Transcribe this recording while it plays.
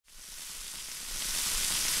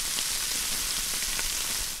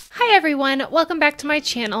Hey everyone, welcome back to my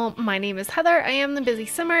channel. My name is Heather, I am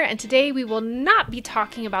TheBusySimmer, and today we will not be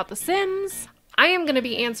talking about The Sims. I am going to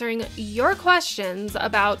be answering your questions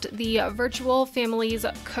about the Virtual Families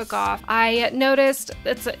Cook-Off. I noticed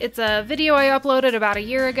it's a video I uploaded about a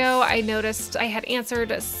year ago. I noticed I had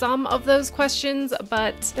answered some of those questions,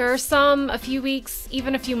 but there are some a few weeks,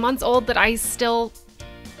 even a few months old that I still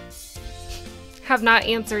have not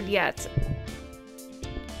answered yet.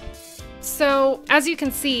 So, as you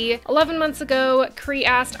can see, 11 months ago, Cree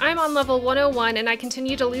asked, I'm on level 101 and I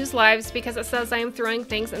continue to lose lives because it says I am throwing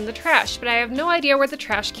things in the trash, but I have no idea where the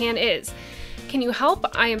trash can is. Can you help?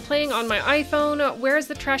 I am playing on my iPhone. Where is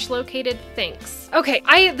the trash located? Thanks. Okay,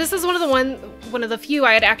 this is one of the few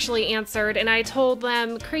I had actually answered, and I told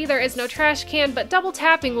them, Cree, there is no trash can, but double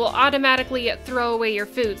tapping will automatically throw away your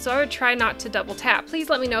food, so I would try not to double tap. Please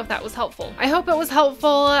let me know if that was helpful. I hope it was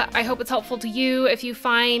helpful. I hope it's helpful to you if you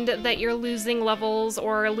find that you're losing levels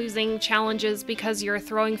or losing challenges because you're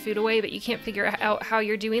throwing food away, but you can't figure out how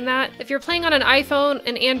you're doing that. If you're playing on an iPhone,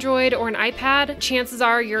 an Android, or an iPad, chances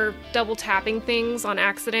are you're double tapping things on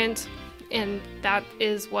accident, and that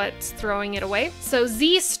is what's throwing it away. So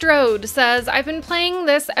Z Strode says, I've been playing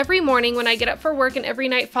this every morning when I get up for work and every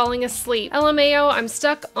night falling asleep. LMAO, I'm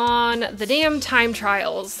stuck on the damn time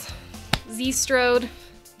trials. Z Strode,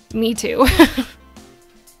 me too.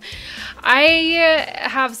 I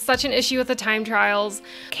have such an issue with the time trials.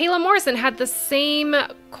 Kayla Morrison had the same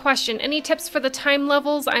question. Any tips for the time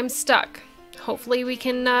levels? I'm stuck. Hopefully we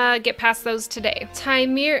can get past those today.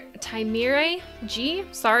 Timire G?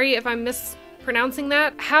 Sorry if I'm mispronouncing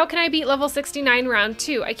that. How can I beat level 69 round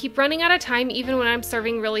 2? I keep running out of time even when I'm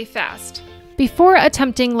serving really fast. Before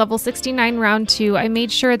attempting level 69 round 2, I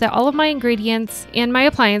made sure that all of my ingredients and my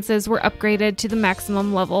appliances were upgraded to the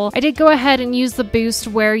maximum level. I did go ahead and use the boost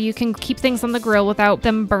where you can keep things on the grill without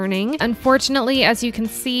them burning. Unfortunately, as you can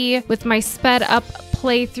see with my sped up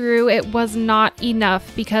playthrough, it was not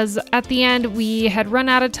enough because at the end we had run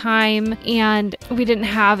out of time and we didn't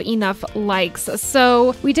have enough likes.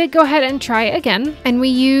 So we did go ahead and try again, and we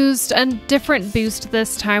used a different boost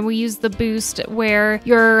this time. We used the boost where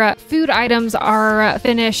your food items are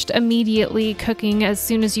finished immediately cooking as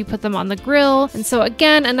soon as you put them on the grill. And so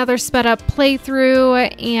again, another sped up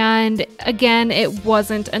playthrough, and again, it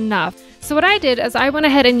wasn't enough. So what I did is I went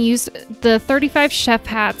ahead and used the 35 chef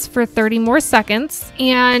hats for 30 more seconds,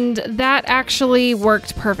 and that actually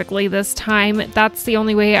worked perfectly this time. That's the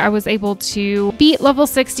only way I was able to beat level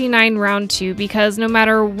 69 round 2, because no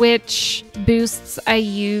matter which boosts I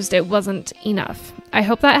used, it wasn't enough. I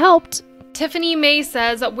hope that helped. Tiffany May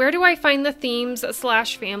says, where do I find the themes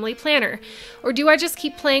 / family planner? Or do I just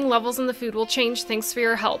keep playing levels and the food will change? Thanks for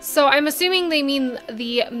your help. So I'm assuming they mean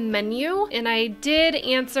the menu, and I did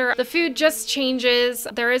answer the food just changes.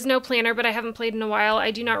 There is no planner, but I haven't played in a while.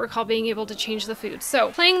 I do not recall being able to change the food.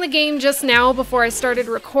 So playing the game just now before I started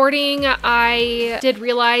recording, I did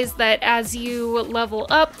realize that as you level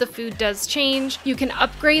up, the food does change. You can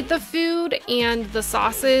upgrade the food and the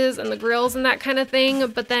sauces and the grills and that kind of thing,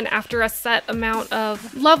 but then after a set amount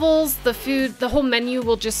of levels, the whole menu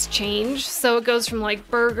will just change. So it goes from like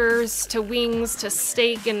burgers to wings to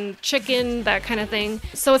steak and chicken, that kind of thing.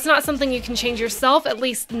 So it's not something you can change yourself, at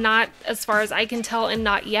least not as far as I can tell, and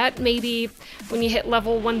not yet. Maybe when you hit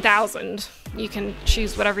level 1000, you can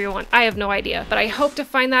choose whatever you want. I have no idea, but I hope to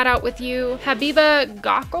find that out with you. Habiba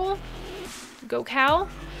Gokal,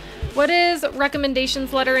 what is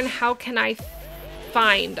recommendations letter and how can I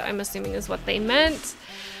find? I'm assuming is what they meant.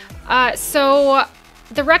 So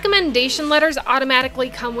the recommendation letters automatically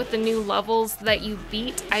come with the new levels that you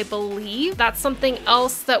beat, I believe. That's something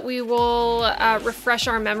else that we will refresh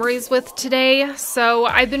our memories with today. So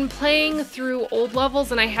I've been playing through old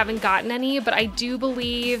levels and I haven't gotten any, but I do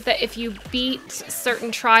believe that if you beat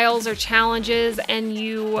certain trials or challenges and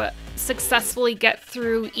you successfully get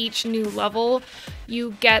through each new level,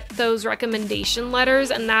 you get those recommendation letters,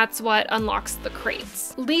 and that's what unlocks the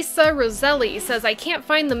crates. Lisa Roselli says, I can't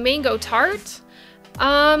find the mango tart.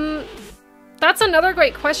 That's another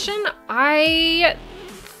great question. I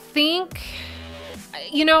think,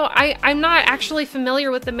 you know, I'm not actually familiar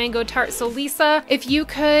with the mango tart. So Lisa, if you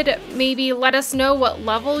could maybe let us know what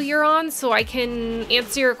level you're on so I can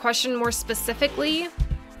answer your question more specifically.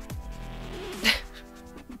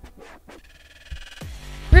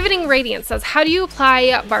 Riveting Radiance says, how do you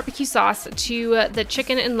apply barbecue sauce to the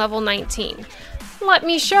chicken in level 19? Let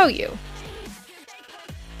me show you.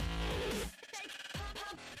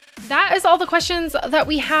 That is all the questions that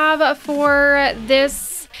we have for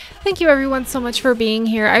this Thank you everyone so much for being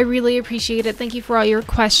here. I really appreciate it. Thank you for all your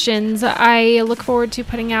questions. I look forward to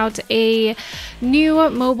putting out a new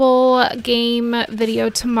mobile game video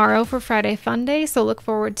tomorrow for Friday Fun Day, so look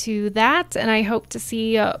forward to that, and I hope to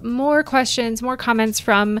see more questions, more comments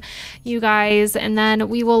from you guys, and then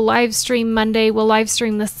we will live stream Monday. We'll live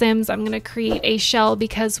stream The Sims. I'm going to create a shell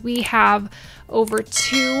because we have over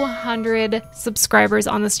 200 subscribers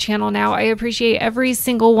on this channel now. I appreciate every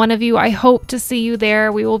single one of you. I hope to see you there.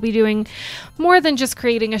 We will be doing more than just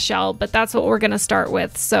creating a shell, but that's what we're going to start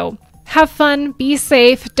with. So have fun, be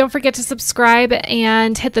safe, don't forget to subscribe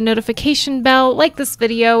and hit the notification bell, like this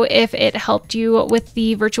video if it helped you with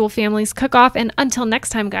the Virtual Families Cook-Off, and until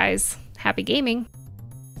next time guys, happy gaming!